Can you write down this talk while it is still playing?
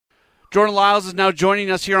Jordan Lyles is now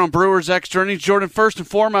joining us here on Brewers Extra Innings. Jordan, first and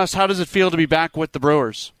foremost, how does it feel to be back with the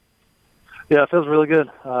Brewers? Yeah, it feels really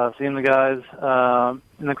good. Seeing the guys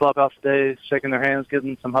in the clubhouse today, shaking their hands,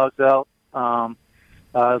 getting some hugs out. It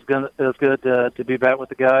was good to be back with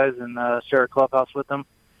the guys and share a clubhouse with them.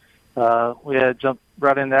 We had jumped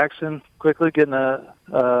right into action quickly, being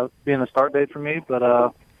a start date for me,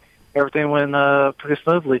 but everything went pretty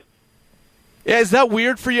smoothly. Yeah, is that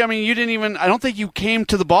weird for you? I mean, I don't think you came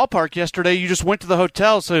to the ballpark yesterday. You just went to the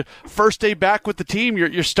hotel. So first day back with the team,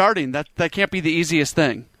 you're starting. That can't be the easiest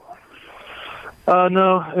thing.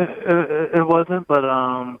 No, it wasn't. But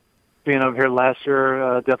being over here last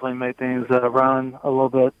year definitely made things run a little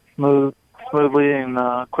bit smoothly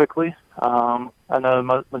and quickly. I know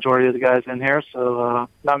the majority of the guys in here, so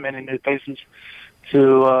not many new faces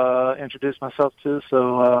to introduce myself to.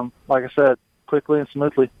 So, like I said, quickly and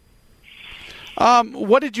smoothly.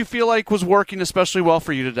 What did you feel like was working especially well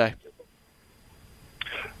for you today?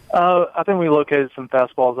 I think we located some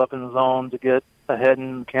fastballs up in the zone to get ahead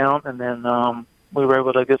in count, and then we were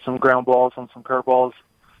able to get some ground balls and some curveballs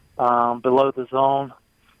below the zone.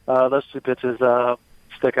 Those two pitches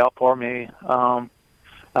stick out for me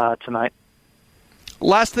tonight.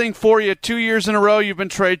 Last thing for you, 2 years in a row you've been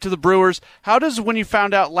traded to the Brewers. When you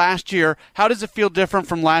found out last year, how does it feel different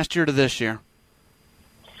from last year to this year?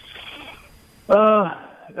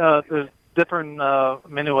 There's different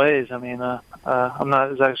many ways. I mean, I'm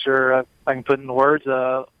not exactly sure I can put into words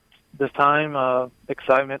this time.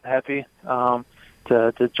 Excitement, happy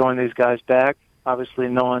to join these guys back. Obviously,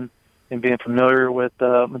 knowing and being familiar with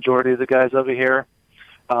the majority of the guys over here,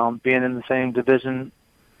 being in the same division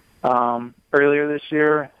earlier this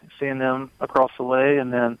year, seeing them across the way,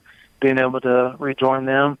 and then being able to rejoin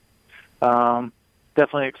them.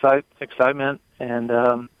 Definitely excitement,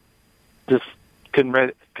 and just couldn't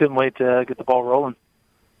wait to get the ball rolling.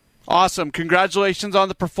 Awesome. Congratulations on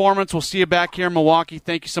the performance. We'll see you back here in Milwaukee.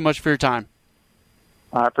 Thank you so much for your time.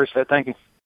 I appreciate it. Thank you.